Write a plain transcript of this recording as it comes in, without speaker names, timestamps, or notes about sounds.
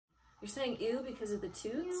You're saying ew because of the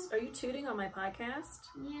toots? Are you tooting on my podcast?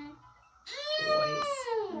 Yeah. Boys.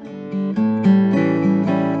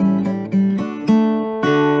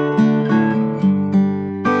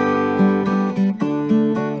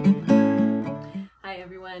 Hi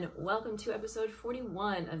everyone, welcome to episode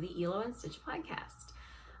 41 of the Hilo Stitch podcast.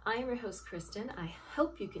 I am your host, Kristen. I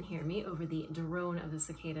hope you can hear me over the drone of the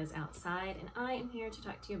cicadas outside, and I am here to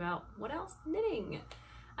talk to you about what else? Knitting.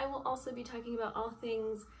 I will also be talking about all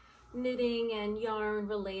things knitting and yarn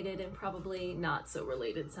related and probably not so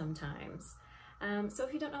related sometimes. So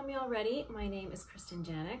if you don't know me already, my name is Kristen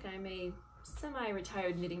Janik. I'm a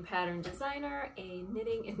semi-retired knitting pattern designer, a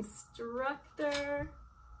knitting instructor,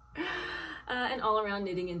 an all-around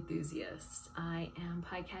knitting enthusiast. I am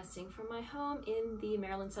podcasting from my home in the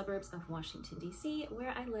Maryland suburbs of Washington, D.C.,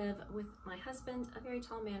 where I live with my husband, a very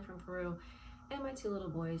tall man from Peru, and my two little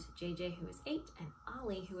boys, JJ, who is 8, and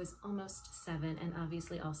Ollie, who is almost 7, and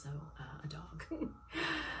obviously also a dog.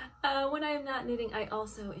 When I am not knitting, I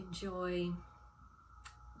also enjoy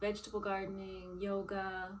vegetable gardening,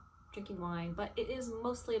 yoga, drinking wine, but it is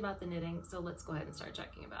mostly about the knitting, so let's go ahead and start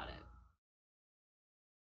talking about it.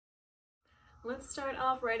 Let's start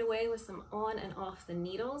off right away with some on and off the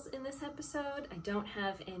needles in this episode. I don't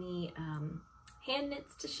have any hand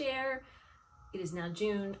knits to share. It is now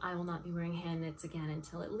June. I will not be wearing hand knits again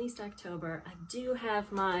until at least October. I do have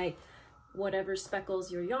my Whatever Speckles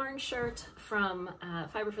Your Yarn shirt from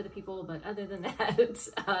Fiber for the People, but other than that,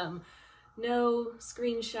 no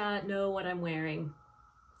screenshot, no what I'm wearing.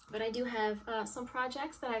 But I do have some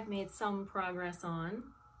projects that I've made some progress on.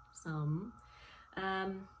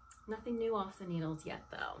 Nothing new off the needles yet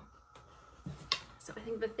though. So I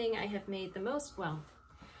think the thing I have made the most, the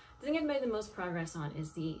thing I've made the most progress on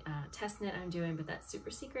is the test knit I'm doing, but that's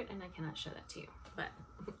super secret and I cannot show that to you. But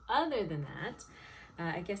other than that,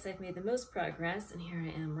 I guess I've made the most progress, and here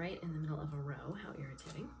I am right in the middle of a row. How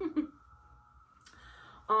irritating.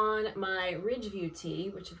 On my Ridgeview tee,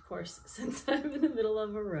 which of course, since I'm in the middle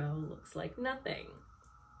of a row, looks like nothing.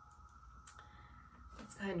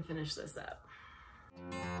 Let's go ahead and finish this up.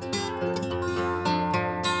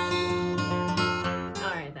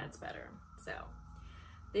 All right, that's better. So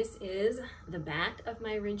this is the back of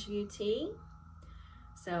my Ridgeview tee.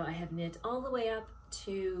 So I have knit all the way up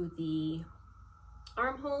to the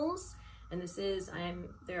armholes, and this is,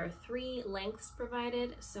 there are 3 lengths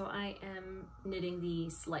provided, so I am knitting the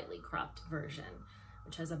slightly cropped version,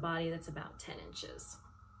 which has a body that's about 10 inches.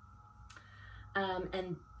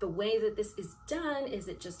 And the way that this is done is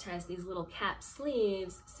it just has these little cap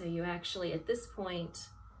sleeves, so you actually at this point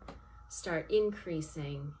start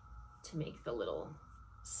increasing to make the little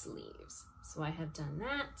sleeves. So I have done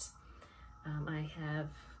that. I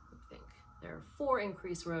think there are 4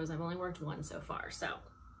 increase rows. I've only worked 1 so far, so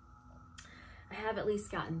I have at least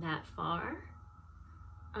gotten that far.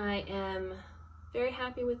 I am very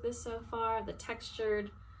happy with this so far. The textured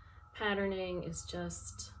patterning is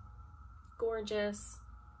just gorgeous.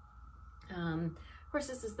 Of course,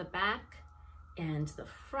 this is the back and the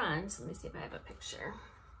front. Let me see if I have a picture.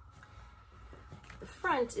 The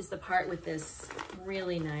front is the part with this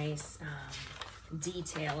really nice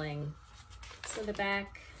detailing. So the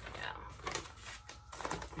back, yeah.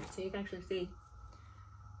 So you can actually see,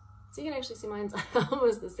 mine's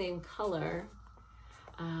almost the same color.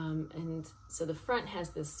 And so the front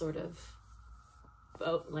has this sort of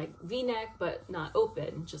like V-neck, but not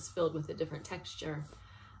open, just filled with a different texture.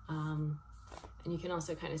 And you can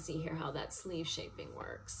also kind of see here how that sleeve shaping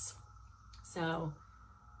works. So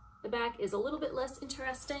the back is a little bit less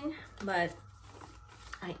interesting, but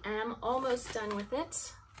I am almost done with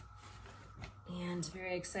it and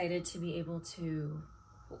very excited to be able to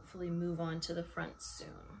hopefully move on to the front soon.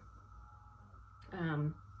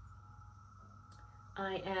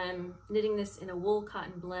 I am knitting this in a wool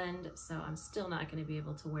cotton blend, so I'm still not going to be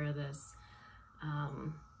able to wear this,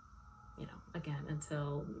 again,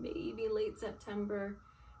 until maybe late September.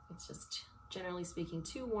 It's just, generally speaking,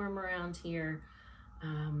 too warm around here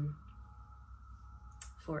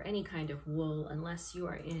for any kind of wool, unless you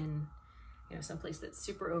are in, someplace that's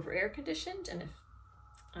super over air conditioned. And if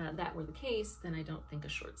that were the case, then I don't think a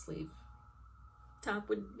short sleeve top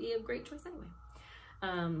would be a great choice anyway.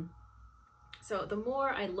 So the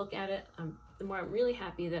more I look at it, the more I'm really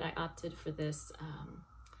happy that I opted for this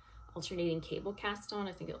alternating cable cast on.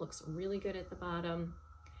 I think it looks really good at the bottom.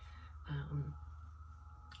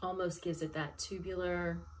 Almost gives it that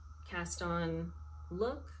tubular cast on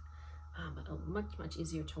look, but much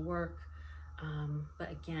easier to work.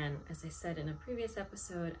 But again, as I said in a previous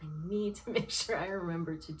episode, I need to make sure I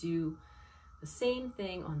remember to do the same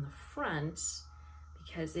thing on the front,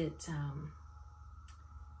 because it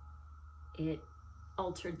it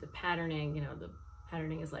altered the patterning. You know, the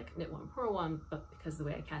patterning is like knit one, purl one, but because of the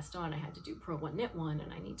way I cast on, I had to do purl one, knit one,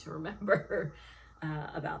 and I need to remember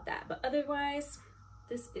about that. But otherwise,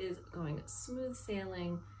 this is going smooth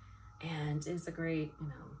sailing and is a great, you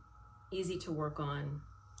know, easy to work on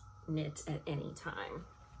knit at any time.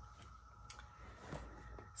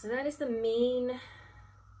 So that is the main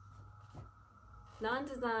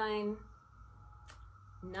non-design,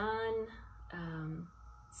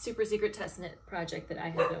 super secret test knit project that I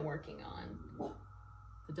have been working on.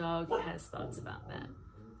 The dog has thoughts about that.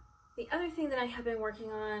 The other thing that I have been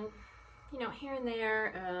working on, you know, here and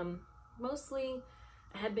there, mostly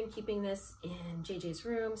I had been keeping this in JJ's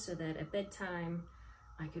room so that at bedtime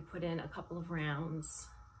I could put in a couple of rounds.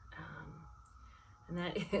 And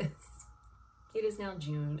that is, it is now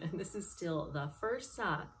June, and this is still the first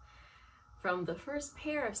sock from the first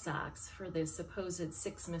pair of socks for the supposed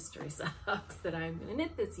 6 mystery socks that I'm gonna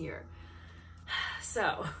knit this year.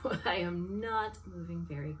 So I am not moving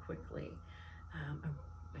very quickly.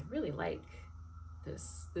 I really like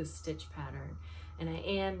this stitch pattern, and I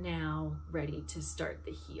am now ready to start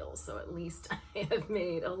the heel. So at least I have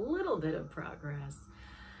made a little bit of progress.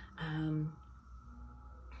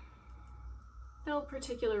 No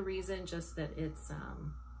particular reason, just that it's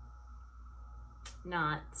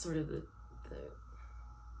not sort of the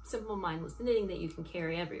simple mindless knitting that you can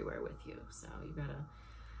carry everywhere with you. So you gotta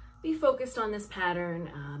be focused on this pattern,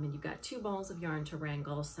 and you've got 2 balls of yarn to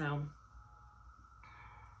wrangle. So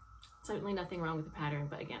certainly nothing wrong with the pattern,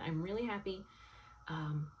 but again, I'm really happy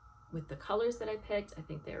with the colors that I picked. I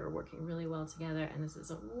think they were working really well together, and this is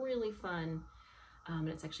a really fun, and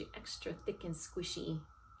it's actually extra thick and squishy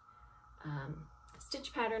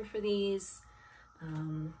stitch pattern for these.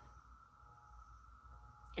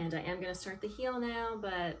 And I am going to start the heel now,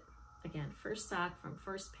 but again, first sock from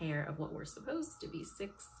first pair of what were supposed to be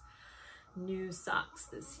 6 new socks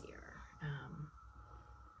this year.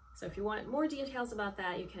 So if you want more details about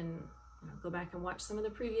that, you can, you know, go back and watch some of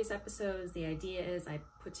the previous episodes. The idea is I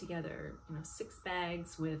put together, you know, 6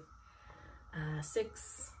 bags with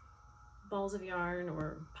 6 balls of yarn,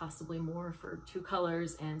 or possibly more for 2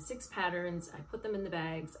 colors, and 6 patterns. I put them in the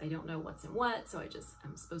bags. I don't know what's in what, so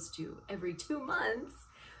I'm supposed to every 2 months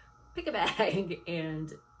pick a bag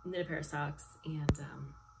and knit a pair of socks, and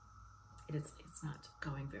it's not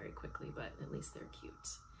going very quickly, but at least they're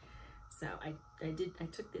cute. So I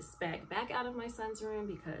took this bag back out of my son's room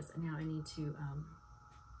because now I need to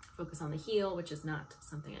focus on the heel, which is not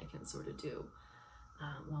something I can sort of do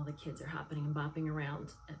while the kids are hopping and bopping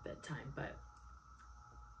around at bedtime, but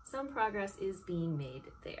some progress is being made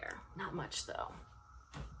there. Not much though.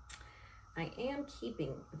 I am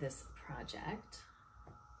keeping this project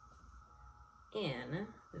in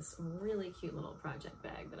this really cute little project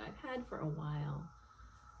bag that I've had for a while.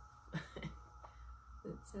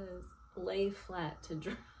 It says lay flat to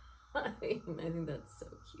dry. I think that's so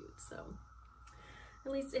cute. So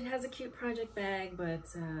at least it has a cute project bag,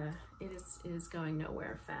 but it is going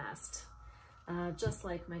nowhere fast. Just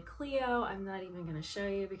like my Clio, I'm not even going to show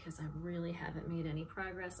you because I really haven't made any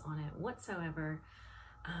progress on it whatsoever.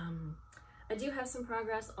 I do have some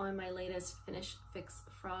progress on my latest Finish Fix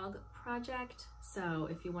Frog project, so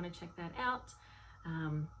if you want to check that out,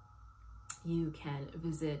 you can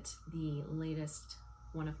visit the latest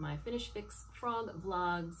one of my Finish Fix Frog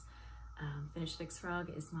vlogs. Finish Fix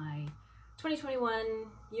Frog is my 2021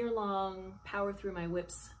 year-long power through my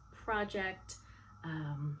whips project.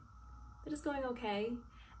 It is going okay,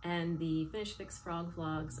 and the Finish Fix Frog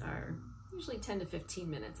vlogs are usually 10 to 15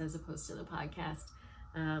 minutes as opposed to the podcast,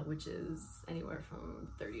 which is anywhere from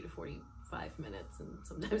 30 to 45 minutes and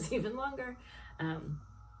sometimes even longer.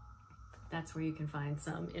 That's where you can find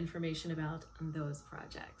some information about those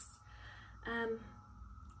projects.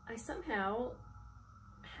 I somehow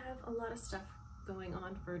have a lot of stuff going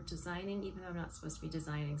on for designing, even though I'm not supposed to be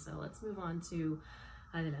designing, so let's move on to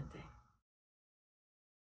Adelante.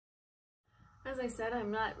 As I said,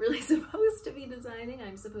 I'm not really supposed to be designing.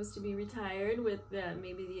 I'm supposed to be retired with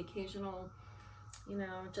maybe the occasional, you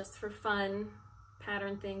know, just for fun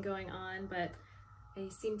pattern thing going on, but I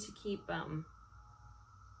seem to keep, I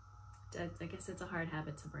guess it's a hard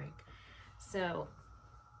habit to break. So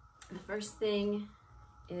the first thing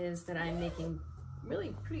is that I'm making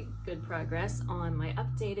really pretty good progress on my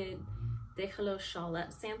updated Hilo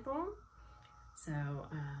Stitch sample. So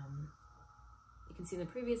you can see in the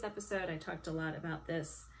previous episode I talked a lot about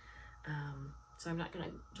this, so I'm not going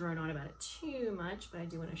to drone on about it too much, but I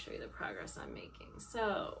do want to show you the progress I'm making.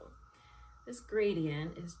 So this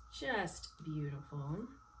gradient is just beautiful.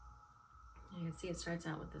 You can see it starts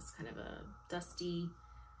out with this kind of a dusty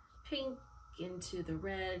pink into the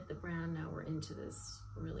red, the brown. Now we're into this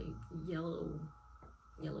really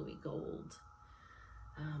yellowy gold.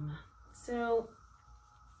 So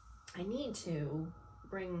I need to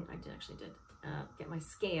get my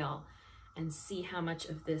scale and see how much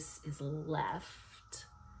of this is left,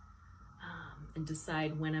 and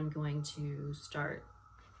decide when I'm going to start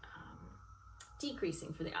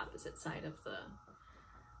decreasing for the opposite side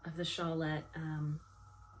of the shawlette.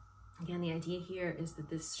 Again, the idea here is that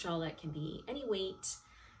this shawlette can be any weight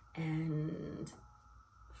and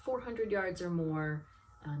 400 yards or more.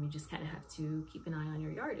 You just kind of have to keep an eye on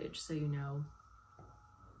your yardage so you know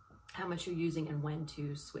how much you're using and when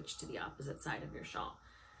to switch to the opposite side of your shawl.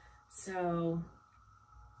 So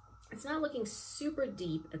it's not looking super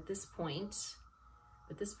deep at this point,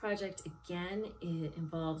 but this project, again, it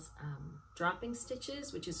involves dropping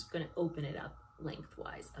stitches, which is going to open it up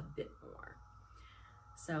lengthwise a bit more.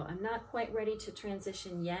 So I'm not quite ready to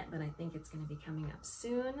transition yet, but I think it's going to be coming up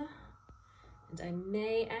soon. And I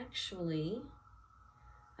may actually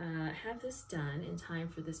have this done in time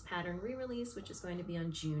for this pattern re-release, which is going to be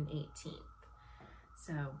on June 18th.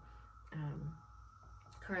 So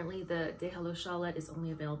currently the Hilo shawlette is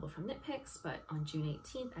only available from Knit Picks, but on June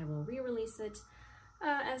 18th I will re-release it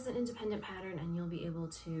as an independent pattern, and you'll be able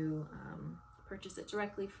to purchase it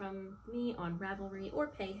directly from me on Ravelry or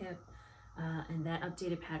PayHip. And that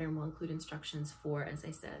updated pattern will include instructions for, as I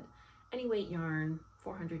said, any weight yarn,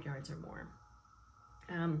 400 yards or more.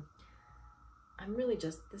 I'm really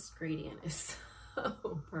just, this gradient is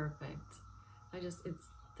so perfect.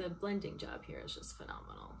 The blending job here is just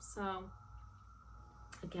phenomenal. So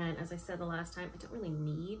again, as I said the last time, I don't really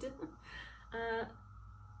need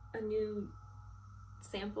a new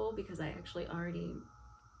sample because I actually already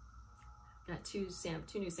got two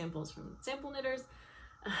new samples from Sample Knitters.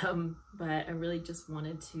 But I really just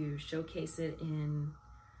wanted to showcase it in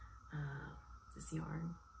this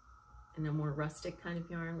yarn, in a more rustic kind of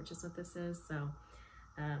yarn, which is what this is. So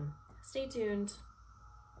stay tuned.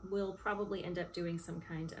 We'll probably end up doing some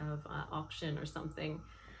kind of auction or something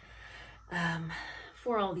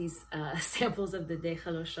for all these samples of the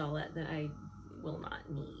Hilo shawlette that I will not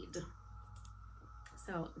need.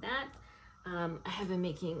 So that I have been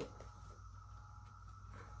making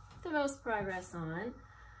the most progress on.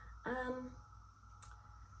 I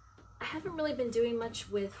haven't really been doing much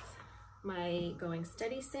with my Going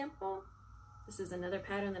Steady sample. This is another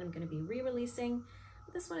pattern that I'm going to be re-releasing.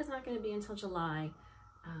 This one is not going to be until July,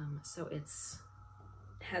 so it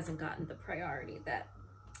hasn't gotten the priority that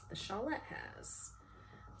the shawlette has.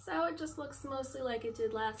 So it just looks mostly like it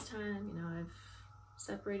did last time. You know, I've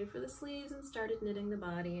separated for the sleeves and started knitting the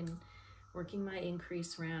body and working my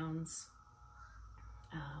increase rounds.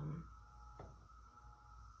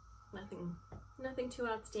 Nothing too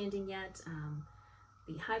outstanding yet.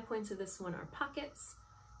 The high points of this one are pockets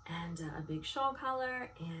and a big shawl collar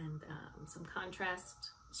and some contrast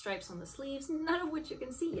stripes on the sleeves, none of which you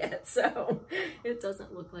can see yet, so it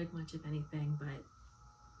doesn't look like much of anything, but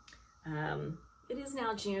it is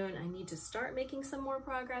now June. I need to start making some more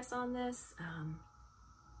progress on this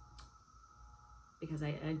because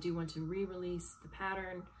I do want to re-release the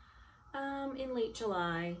pattern in late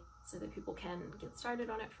July so that people can get started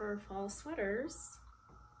on it for fall sweaters.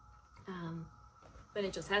 But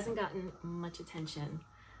it just hasn't gotten much attention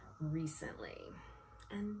recently.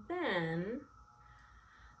 And then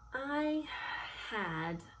I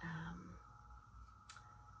had,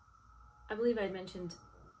 I believe I mentioned,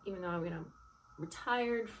 even though I'm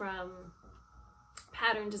retired from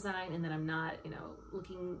pattern design and that I'm not,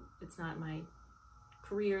 it's not my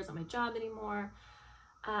career, it's not my job anymore,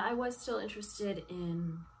 I was still interested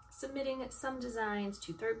in submitting some designs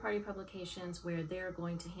to third-party publications where they're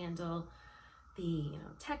going to handle the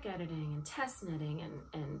tech editing and test knitting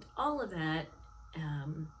and all of that,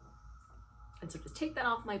 and so just take that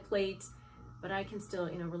off my plate, but I can still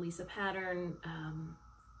release a pattern,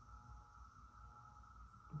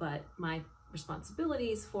 but my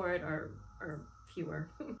responsibilities for it are fewer.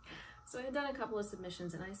 So I had done a couple of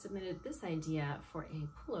submissions and I submitted this idea for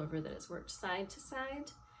a pullover that is worked side to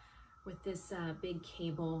side with this big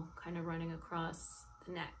cable kind of running across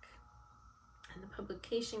the neck. And the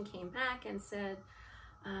publication came back and said,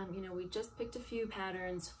 we just picked a few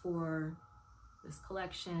patterns for this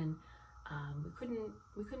collection. We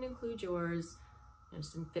couldn't include yours. It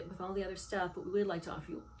just didn't fit with all the other stuff, but we would like to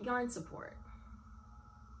offer you yarn support.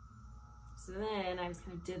 So then I was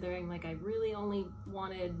kind of dithering, like I really only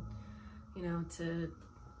wanted, to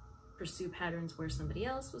pursue patterns where somebody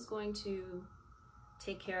else was going to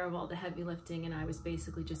take care of all the heavy lifting, and I was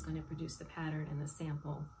basically just going to produce the pattern and the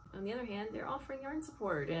sample on the other hand, they're offering yarn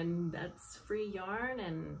support, and that's free yarn,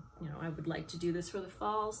 and you know, I would like to do this for the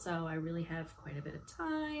fall, so I really have quite a bit of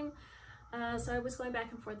time. So I was going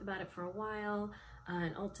back and forth about it for a while,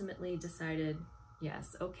 and ultimately decided,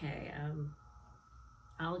 yes, okay,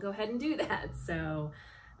 I'll go ahead and do that. So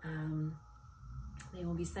they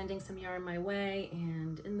will be sending some yarn my way,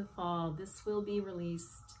 and in the fall this will be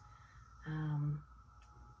released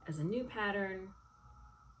as a new pattern,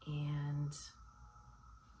 and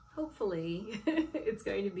hopefully it's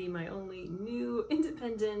going to be my only new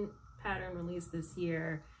independent pattern release this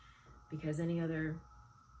year, because any other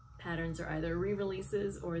patterns are either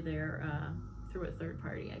re-releases or they're through a third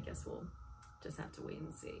party. I guess we'll just have to wait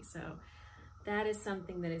and see. So that is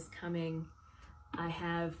something that is coming. I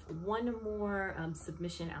have one more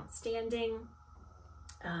submission outstanding,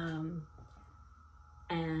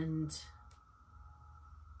 and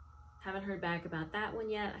haven't heard back about that one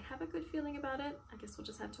yet. I have a good feeling about it. I guess we'll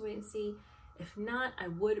just have to wait and see. If not, I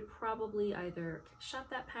would probably either shop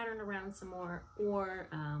that pattern around some more or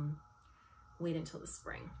wait until the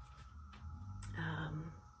spring.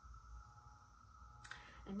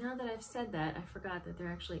 And now that I've said that, I forgot that there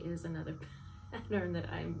actually is another pattern that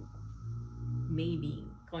I'm maybe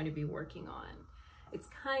going to be working on. It's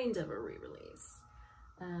kind of a re-release.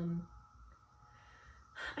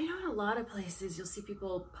 I know in a lot of places you'll see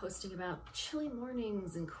people posting about chilly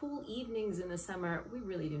mornings and cool evenings in the summer. We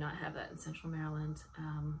really do not have that in Central Maryland.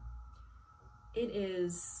 It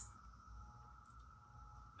is,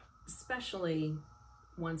 especially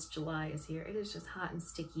once July is here, it is just hot and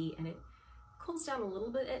sticky, and it cools down a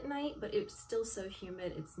little bit at night, but it's still so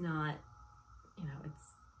humid. It's not, you know,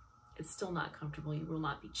 it's still not comfortable. You will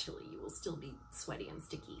not be chilly. You will still be sweaty and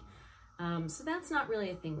sticky. So that's not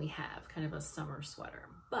really a thing we have, kind of a summer sweater.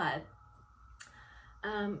 But,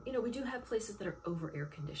 you know, we do have places that are over air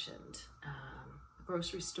conditioned. A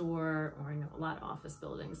grocery store, or I know a lot of office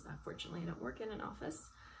buildings. Fortunately, I don't work in an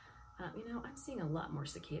office. You know, I'm seeing a lot more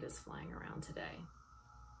cicadas flying around today.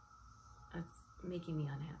 That's making me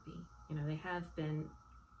unhappy. You know, they have been,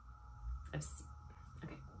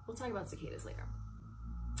 okay, we'll talk about cicadas later.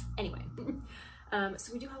 Anyway,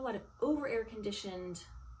 so we do have a lot of over air conditioned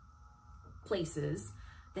places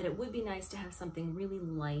that it would be nice to have something really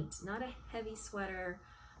light, not a heavy sweater,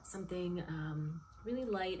 something really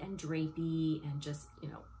light and drapey, and just, you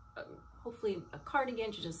know, hopefully a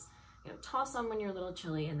cardigan to just, you know, toss on when you're a little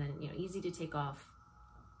chilly, and then, you know, easy to take off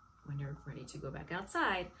when you're ready to go back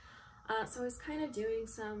outside. So I was kind of doing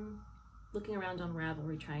some looking around on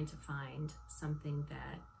Ravelry, trying to find something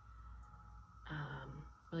that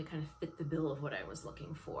really kind of fit the bill of what I was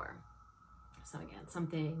looking for. So again,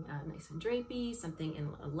 something nice and drapey, something in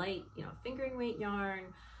a light, you know, fingering weight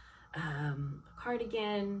yarn, a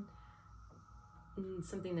cardigan,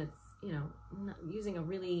 something that's, you know, not using a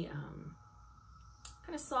really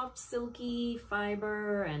kind of soft, silky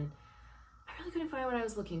fiber, and I really couldn't find what I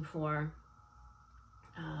was looking for.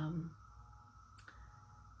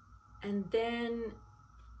 And then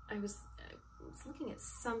I was looking at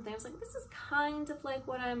something. I was like, this is kind of like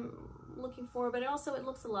what I'm looking for, but also it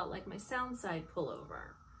looks a lot like my sound side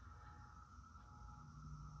pullover.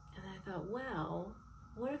 And I thought, well,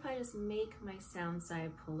 what if I just make my sound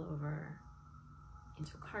side pullover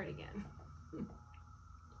into a cardigan?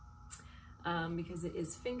 Because it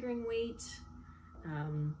is fingering weight.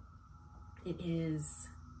 It is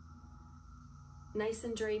nice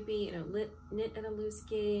and drapey, you know, knit at a loose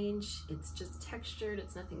gauge. It's just textured.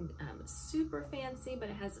 It's nothing super fancy, but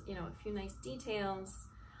it has, you know, a few nice details.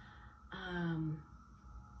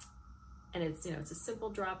 And it's, you know, it's a simple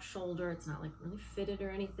drop shoulder. It's not like really fitted or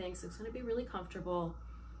anything, so it's going to be really comfortable.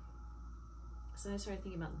 So I started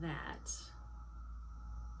thinking about that,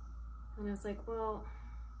 and I was like, well,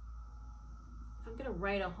 if I'm going to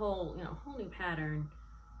write a whole, you know, whole new pattern,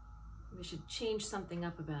 we should change something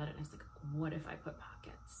up about it. And I was like, what if I put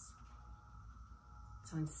pockets?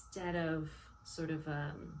 So instead of sort of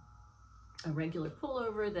a regular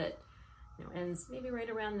pullover that, you know, ends maybe right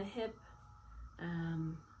around the hip,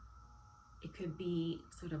 it could be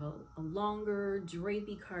sort of a longer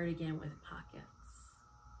drapey cardigan with pockets.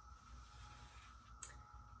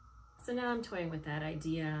 So now I'm toying with that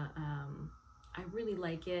idea. I really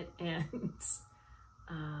like it, and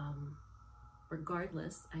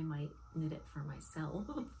regardless, I might knit it for myself.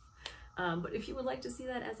 But if you would like to see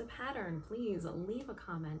that as a pattern, please leave a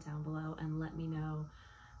comment down below and let me know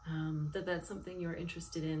that that's something you're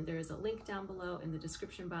interested in. There is a link down below in the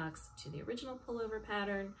description box to the original pullover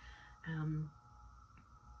pattern.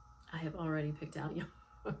 I have already picked out yarn.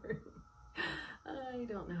 I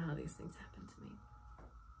don't know how these things happen to me.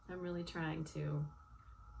 I'm really trying to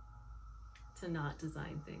to not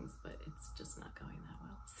design things, but it's just not going that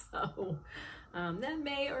well. So that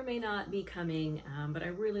may or may not be coming, but I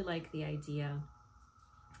really like the idea.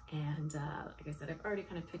 And like I said, I've already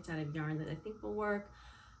kind of picked out a yarn that I think will work.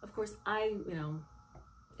 Of course,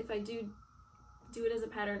 if I do it as a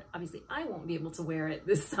pattern, obviously I won't be able to wear it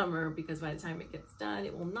this summer, because by the time it gets done,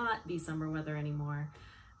 it will not be summer weather anymore.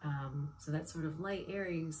 So that sort of light,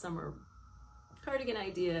 airy summer cardigan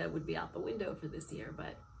idea would be out the window for this year,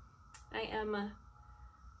 but I am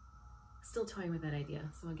still toying with that idea.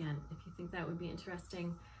 So again, if you think that would be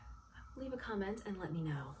interesting, leave a comment and let me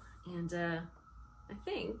know. And I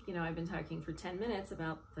think, I've been talking for 10 minutes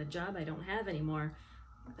about the job I don't have anymore.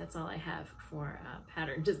 That's all I have for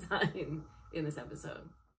pattern design in this episode.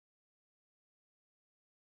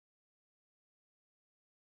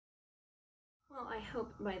 Well, I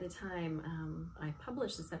hope by the time I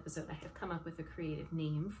publish this episode, I have come up with a creative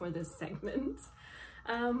name for this segment.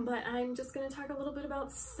 But I'm just going to talk a little bit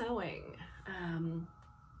about sewing.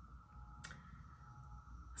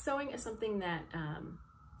 Sewing is something that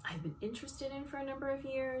I've been interested in for a number of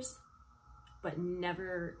years, but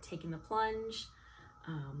never taken the plunge.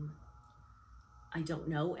 I don't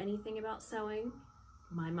know anything about sewing.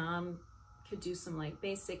 My mom could do some like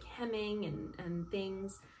basic hemming and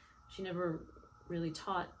things. She never really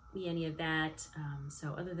taught me any of that.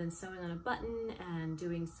 So other than sewing on a button and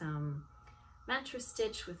doing some mattress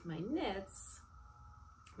stitch with my knits,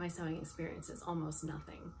 my sewing experience is almost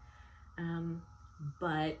nothing.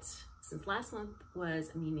 But since last month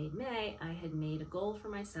was Me Made May, I had made a goal for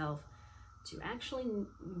myself to actually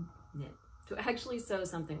knit, to actually sew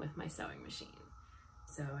something with my sewing machine.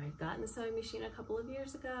 So I had gotten the sewing machine a couple of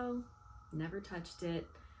years ago, never touched it,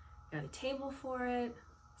 got a table for it,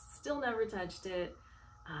 still never touched it,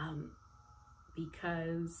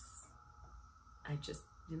 because I just,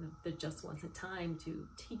 there just wasn't time to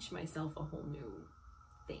teach myself a whole new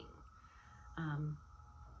thing.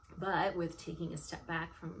 But with taking a step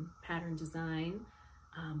back from pattern design,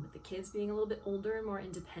 with the kids being a little bit older and more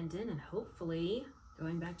independent, and hopefully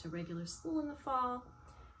going back to regular school in the fall,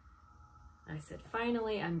 I said,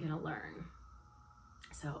 finally, I'm gonna learn.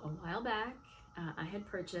 So a while back, I had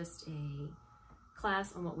purchased a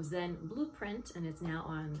class on what was then Blueprint, and it's now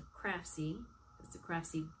on Craftsy. It's a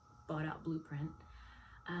Craftsy bought out Blueprint.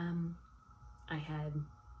 I had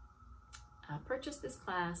purchased this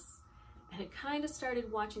class and had kind of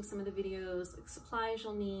started watching some of the videos, like supplies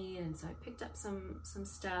you'll need, and so I picked up some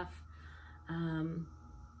stuff,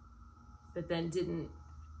 but then didn't,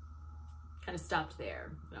 kind of stopped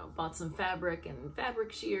there. Bought some fabric and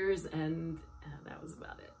fabric shears, and that was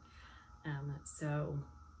about it. So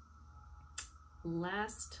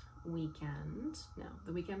last weekend, no,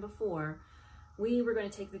 the weekend before, we were going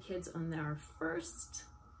to take the kids on our first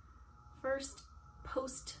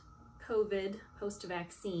post-COVID,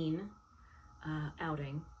 post-vaccine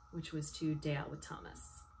outing, which was to Day Out with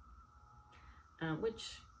Thomas,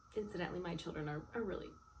 which incidentally my children are really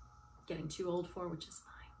getting too old for, which is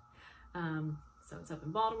fine. So it's up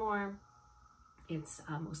in Baltimore. It's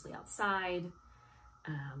mostly outside,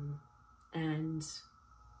 and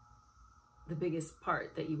the biggest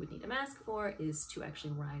part that you would need a mask for is to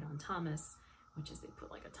actually ride on Thomas, which is they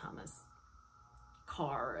put like a Thomas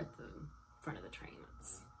car at the front of the train.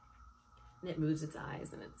 And it moves its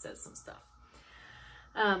eyes and it says some stuff.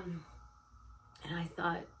 And I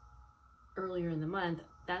thought earlier in the month,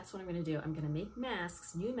 that's what I'm going to do. I'm going to make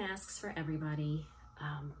masks, new masks for everybody,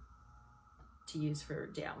 to use for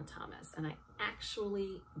Day Out with Thomas. And I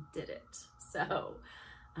actually did it. So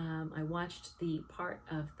I watched the part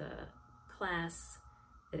of the class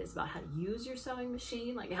that is about how to use your sewing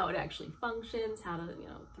machine, like how it actually functions, how to,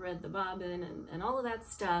 thread the bobbin and all of that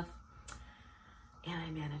stuff. And I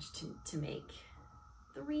managed to make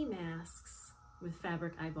 3 masks with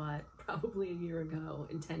fabric I bought probably a year ago,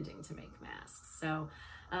 intending to make masks. So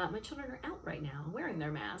my children are out right now wearing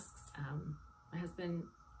their masks. My husband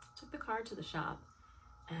took the car to the shop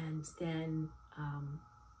and then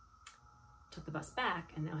took the bus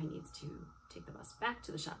back, and now he needs to take the bus back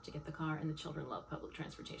to the shop to get the car, and the children love public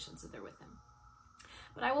transportation, so they're with him.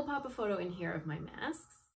 But I will pop a photo in here of my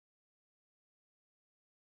masks.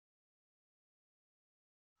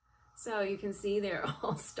 So you can see they're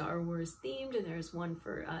all Star Wars themed, and there's one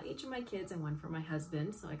for each of my kids and one for my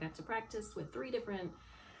husband. So I got to practice with 3 different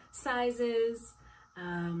sizes.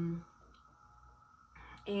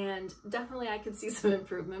 And definitely I could see some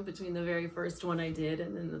improvement between the very first one I did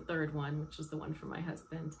and then the third one, which was the one for my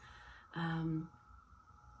husband. And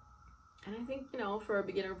I think, for a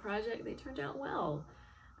beginner project, they turned out well.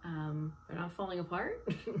 They're not falling apart.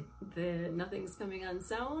 Nothing's coming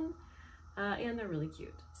unsewn. And they're really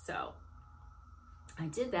cute. So I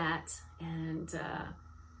did that, and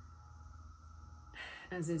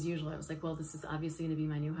as is usual, I was like, well, this is obviously going to be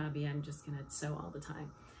my new hobby. I'm just going to sew all the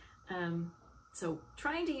time. So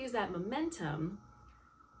trying to use that momentum,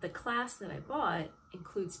 the class that I bought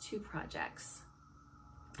includes 2 projects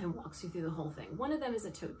and walks you through the whole thing. One of them is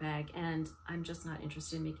a tote bag, and I'm just not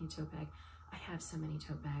interested in making a tote bag. I have so many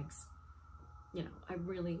tote bags. You know,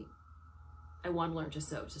 I want to learn to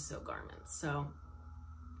sew garments. So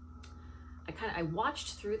I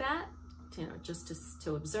watched through that, you know, just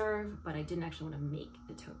to observe, but I didn't actually want to make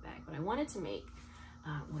the tote bag. What I wanted to make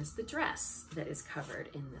was the dress that is covered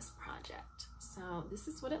in this project. So this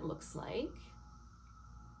is what it looks like.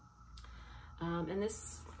 And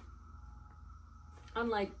this,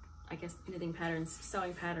 unlike, I guess, knitting patterns,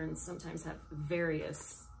 sewing patterns sometimes have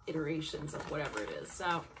various iterations of whatever it is.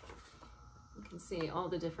 So you can see all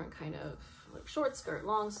the different kind of like short skirt,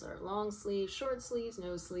 long sleeve, short sleeves,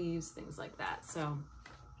 no sleeves, things like that. So,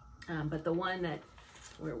 but the one that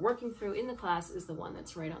we're working through in the class is the one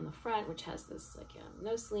that's right on the front, which has this like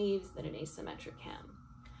no sleeves, then an asymmetric hem.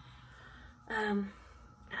 And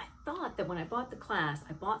I thought that when I bought the class,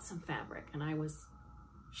 I bought some fabric, and I was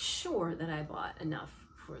sure that I bought enough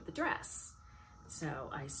for the dress. So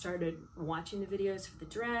I started watching the videos for the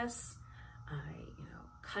dress. I, you know,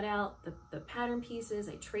 cut out the pattern pieces.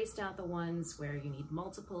 I traced out the ones where you need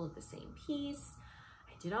multiple of the same piece.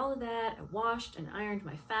 I did all of that. I washed and ironed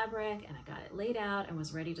my fabric, and I got it laid out and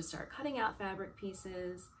was ready to start cutting out fabric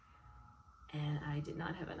pieces. And I did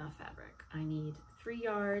not have enough fabric. I need 3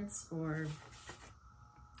 yards or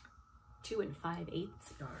 2 5/8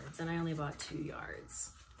 yards, and I only bought 2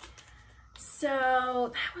 yards.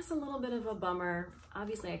 So that was a little bit of a bummer.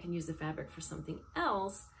 Obviously I can use the fabric for something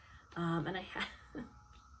else. And I had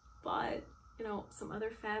bought, you know, some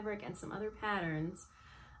other fabric and some other patterns,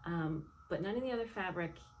 but none of the other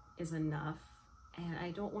fabric is enough. And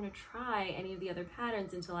I don't want to try any of the other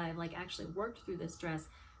patterns until I've like actually worked through this dress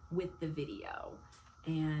with the video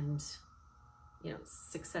and, you know,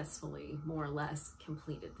 successfully more or less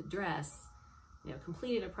completed the dress, you know,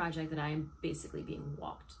 completed a project that I am basically being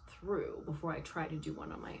walked through before I try to do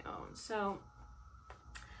one on my own. So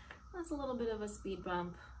that's a little bit of a speed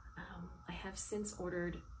bump. I have since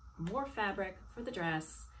ordered more fabric for the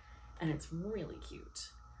dress, and it's really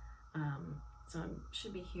cute. So I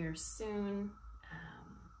should be here soon.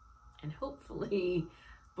 And hopefully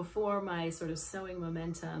before my sort of sewing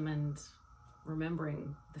momentum and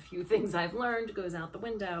remembering the few things I've learned goes out the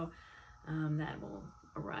window, that will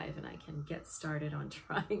arrive and I can get started on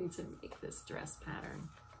trying to make this dress pattern.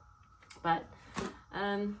 But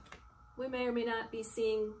we may or may not be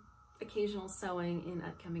seeing occasional sewing in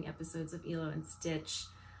upcoming episodes of Hilo and Stitch.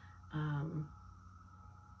 I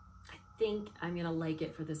think I'm gonna like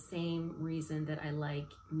it for the same reason that I like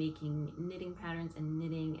making knitting patterns and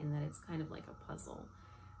knitting, and that it's kind of like a puzzle,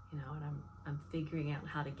 you know, and I'm figuring out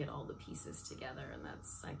how to get all the pieces together, and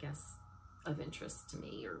that's, I guess, of interest to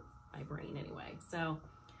me, or my brain anyway. So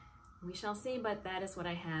we shall see, but that is what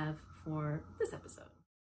I have for this episode.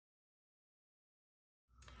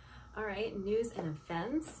 All right, news and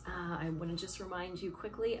events. I want to just remind you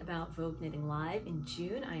quickly about Vogue Knitting Live. In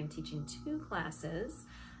June, I am teaching 2 classes,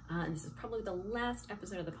 and this is probably the last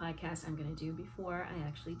episode of the podcast I'm going to do before I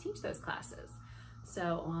actually teach those classes.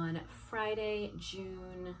 So on Friday,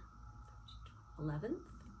 June 11th,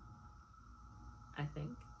 I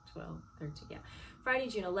think, 12, 13, yeah. Friday,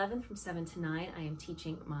 June 11th from 7 to 9, I am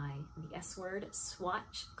teaching the S-word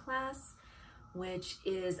swatch class, which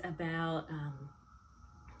is about,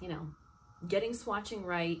 you know, getting swatching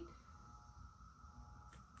right,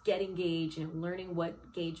 getting gauge, you know, learning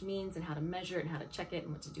what gauge means and how to measure it and how to check it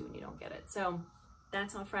and what to do when you don't get it. So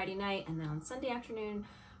that's on Friday night. And then on Sunday afternoon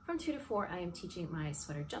from 2 to 4, I am teaching my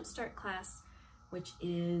sweater jumpstart class, which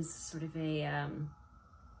is sort of a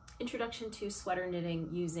introduction to sweater knitting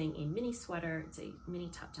using a mini sweater. It's a mini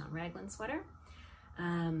top-down raglan sweater.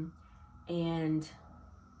 And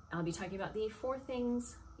I'll be talking about the 4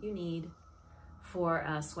 things you need for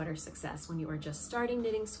sweater success when you are just starting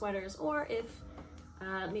knitting sweaters, or if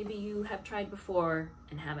maybe you have tried before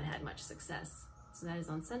and haven't had much success. So that is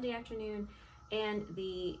on Sunday afternoon, and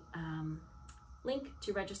the link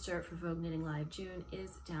to register for Vogue Knitting Live June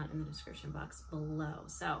is down in the description box below.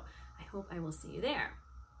 So I hope I will see you there.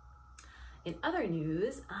 In other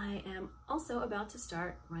news, I am also about to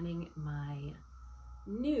start running my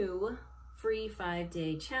new free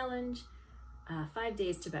 5-day challenge, 5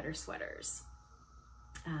 days to better sweaters.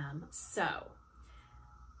 So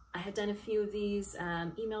I have done a few of these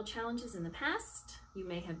email challenges in the past. You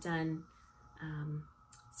may have done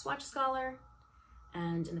Swatch Scholar,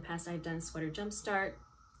 and in the past I've done Sweater Jumpstart,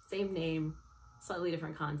 same name, slightly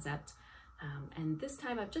different concept. And this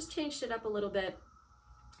time I've just changed it up a little bit.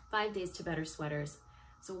 5 days to better sweaters.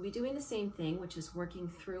 So we'll be doing the same thing, which is working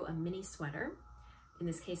through a mini sweater. In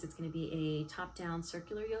this case, it's going to be a top-down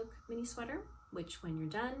circular yoke mini sweater, which when you're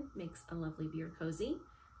done makes a lovely beer cozy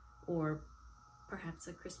or perhaps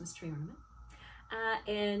a Christmas tree ornament.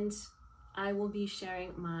 And I will be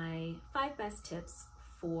sharing my 5 best tips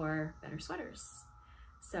for better sweaters.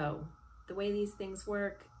 So the way these things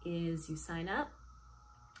work is you sign up.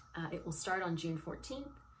 It will start on June 14th.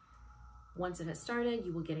 Once it has started,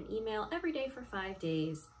 you will get an email every day for 5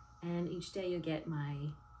 days, and each day you'll get my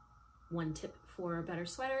 1 tip for better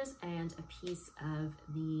sweaters and a piece of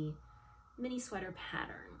the mini sweater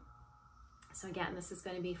pattern. So again, this is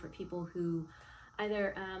going to be for people who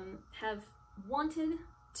either have wanted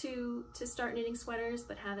to start knitting sweaters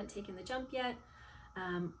but haven't taken the jump yet,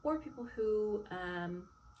 or people who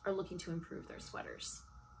are looking to improve their sweaters.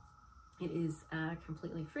 It is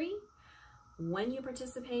completely free. When you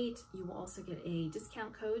participate, you will also get a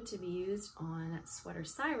discount code to be used on Sweater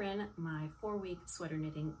Siren, my 4-week sweater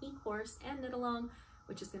knitting e-course and knit along,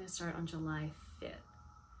 which is going to start on July 5th.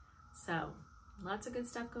 So lots of good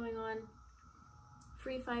stuff going on.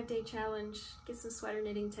 Free 5-day challenge, get some sweater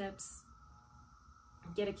knitting tips,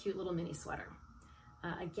 get a cute little mini sweater.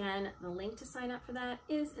 Again, the link to sign up for that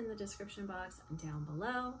is in the description box down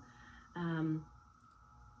below.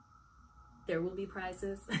 There will be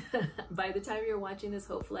prizes. By the time you're watching this,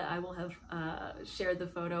 hopefully I will have shared the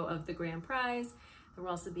photo of the grand prize. There will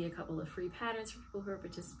also be a couple of free patterns for people who are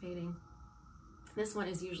participating. This one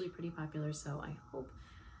is usually pretty popular, so I hope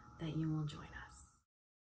that you will join us.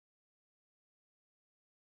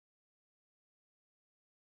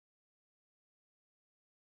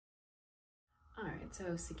 All right,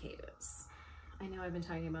 so cicadas. I know I've been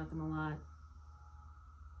talking about them a lot.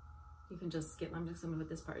 You can just skip, I'm just gonna put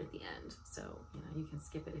this part at the end. So, you can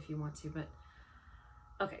skip it if you want to, but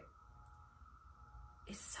okay.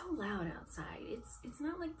 It's so loud outside. It's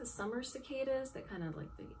not like the summer cicadas that kind of like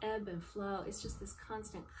the ebb and flow. It's just this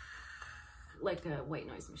constant, like a white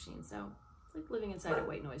noise machine. So it's like living inside a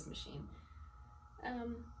white noise machine. I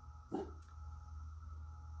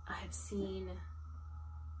have seen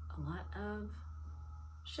a lot of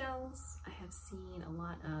shells. I have seen a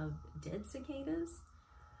lot of dead cicadas.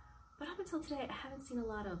 But up until today, I haven't seen a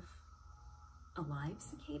lot of alive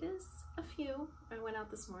cicadas. A few. I went out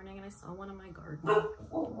this morning and I saw one in my garden. I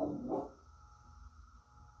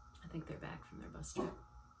think they're back from their bus trip.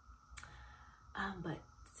 But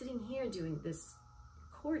sitting here doing this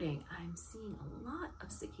recording, I'm seeing a lot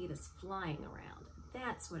of cicadas flying around.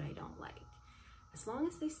 That's what I don't like. As long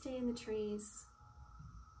as they stay in the trees,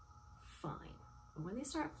 fine. But when they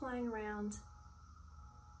start flying around,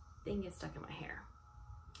 they can get stuck in my hair.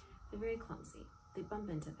 They're very clumsy. They bump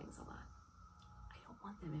into things a lot. I don't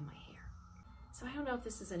want them in my hair. So I don't know if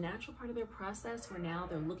this is a natural part of their process where now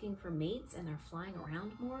they're looking for mates and they're flying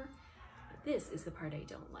around more. But this is the part I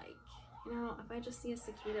don't like. If I just see a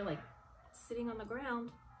cicada like sitting on the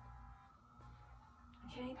ground,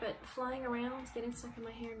 okay, but flying around, getting stuck in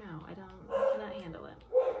my hair, no, I cannot handle it.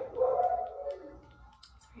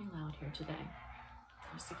 It's very loud here today.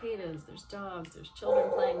 There's cicadas, there's dogs, there's children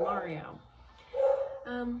playing Mario.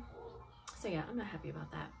 So yeah, I'm not happy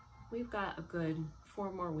about that. We've got a good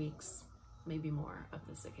 4 more weeks, maybe more, of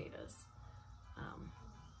the cicadas.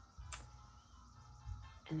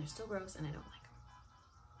 And they're still gross and I don't like them.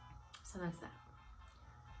 So that's that.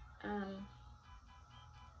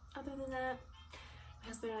 Other than that, my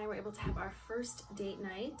husband and I were able to have our first date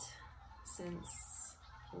night since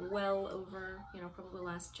well over, probably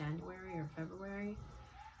last January or February.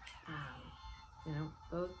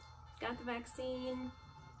 Both got the vaccine.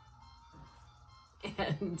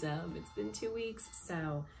 And it's been 2 weeks,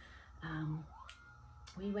 so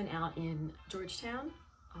we went out in Georgetown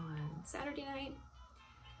on Saturday night.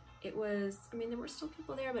 It was, there were still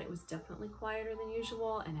people there, but it was definitely quieter than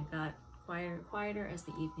usual, and it got quieter and quieter as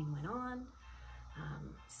the evening went on.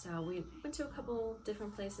 So we went to a couple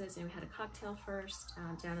different places, and we had a cocktail first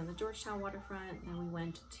down on the Georgetown waterfront. Then we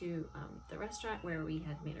went to the restaurant where we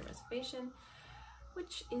had made a reservation,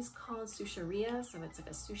 which is called Sushiria, so it's like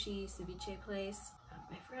a sushi ceviche place.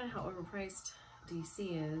 I forgot how overpriced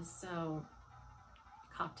DC is, so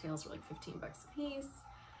cocktails were like 15 bucks a piece.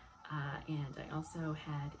 And I also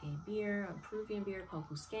had a beer, a Peruvian beer called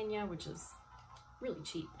Cusqueña, which is really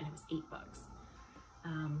cheap, and it was 8 bucks.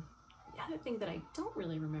 The other thing that I don't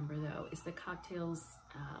really remember though is the cocktails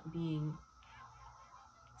being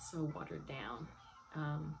so watered down.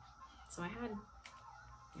 So I had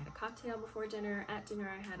a cocktail before dinner. At dinner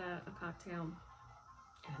I had a cocktail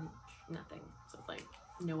and nothing. So like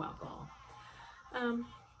no alcohol.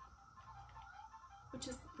 which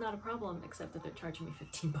is not a problem, except that they're charging me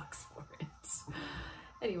 15 bucks for it.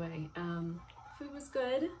 Anyway, food was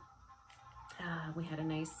good. We had a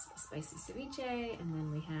nice spicy ceviche, and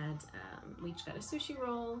then we each got a sushi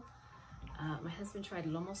roll. My husband tried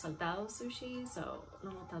lomo saltado sushi. So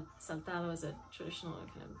lomo saltado is a traditional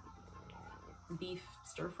kind of beef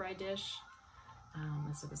stir-fry dish.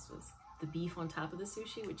 And so this was the beef on top of the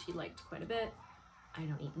sushi, which he liked quite a bit. I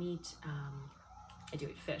don't eat meat. I do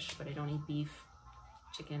eat fish, but I don't eat beef,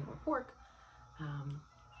 chicken, or pork.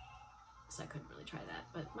 So I couldn't really try that,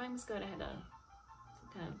 but mine was good. I had a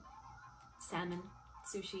kind of salmon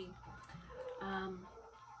sushi. And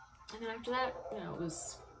then after that, you know, it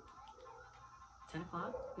was 10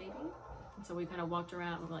 o'clock maybe. And so we kind of walked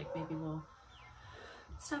around. We're like, maybe we'll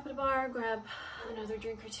stop at a bar, grab another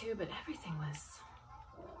drink or two, but everything was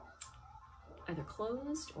either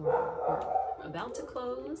closed or about to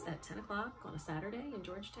close at 10 o'clock on a Saturday in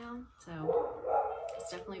Georgetown. So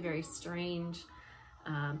it's definitely very strange.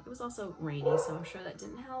 It was also rainy, so I'm sure that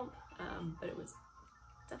didn't help, but it was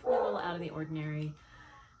definitely a little out of the ordinary.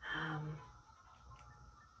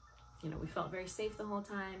 You know, we felt very safe the whole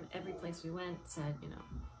time. Every place we went said, you know,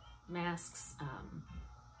 masks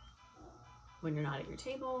when you're not at your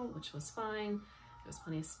table, which was fine. There was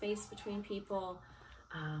plenty of space between people.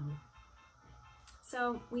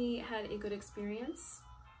 So we had a good experience.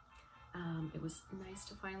 It was nice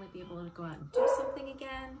to finally be able to go out and do something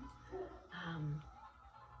again.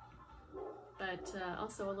 But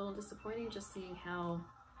also a little disappointing just seeing how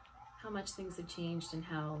much things have changed, and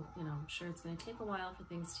how, you know, I'm sure it's going to take a while for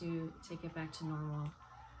things to get back to normal.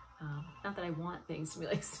 Not that I want things to be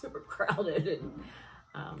like super crowded and,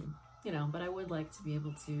 you know, but I would like to be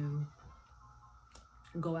able to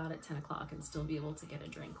go out at 10 o'clock and still be able to get a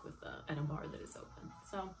drink at a bar that is open.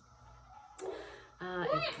 So, I'm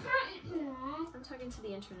talking to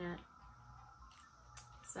the internet.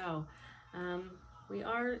 So, we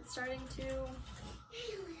are starting to...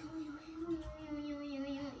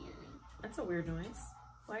 That's a weird noise.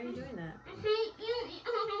 Why are you doing that?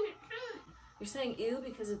 You're saying ew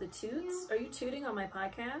because of the toots? Are you tooting on my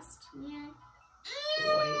podcast? Yeah.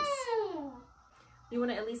 Boys. You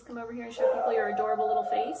want to at least come over here and show people your adorable little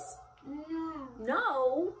face? No.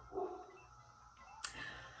 No?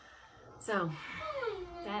 So,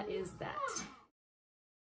 that is that.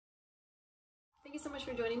 Thank you so much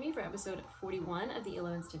for joining me for episode 41 of the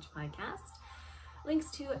Hilo Stitch podcast.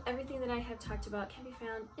 Links to everything that I have talked about can be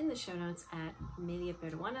found in the show notes at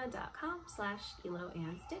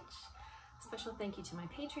mediaperuana.com/Hilo-Stitch. Special thank you to my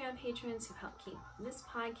Patreon patrons who help keep this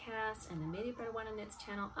podcast and the Media Peruana Knits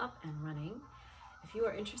channel up and running. If you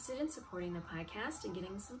are interested in supporting the podcast and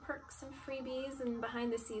getting some perks and freebies and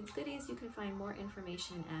behind the scenes goodies, you can find more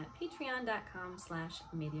information at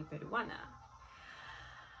patreon.com/mediaperuana.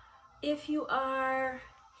 If you are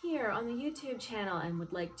here on the YouTube channel and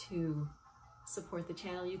would like to support the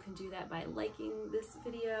channel, you can do that by liking this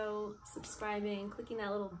video, subscribing, clicking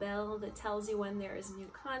that little bell that tells you when there is new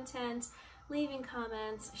content, leaving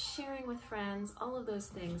comments, sharing with friends. All of those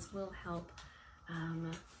things will help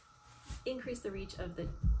increase the reach of the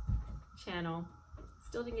channel.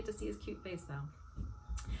 Still didn't get to see his cute face though.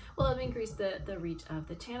 Will help increase the reach of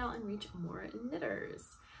the channel and reach more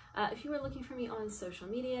knitters. If you are looking for me on social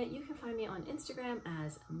media, you can find me on Instagram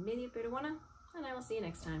as Media Peruana, and I will see you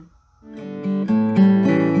next time.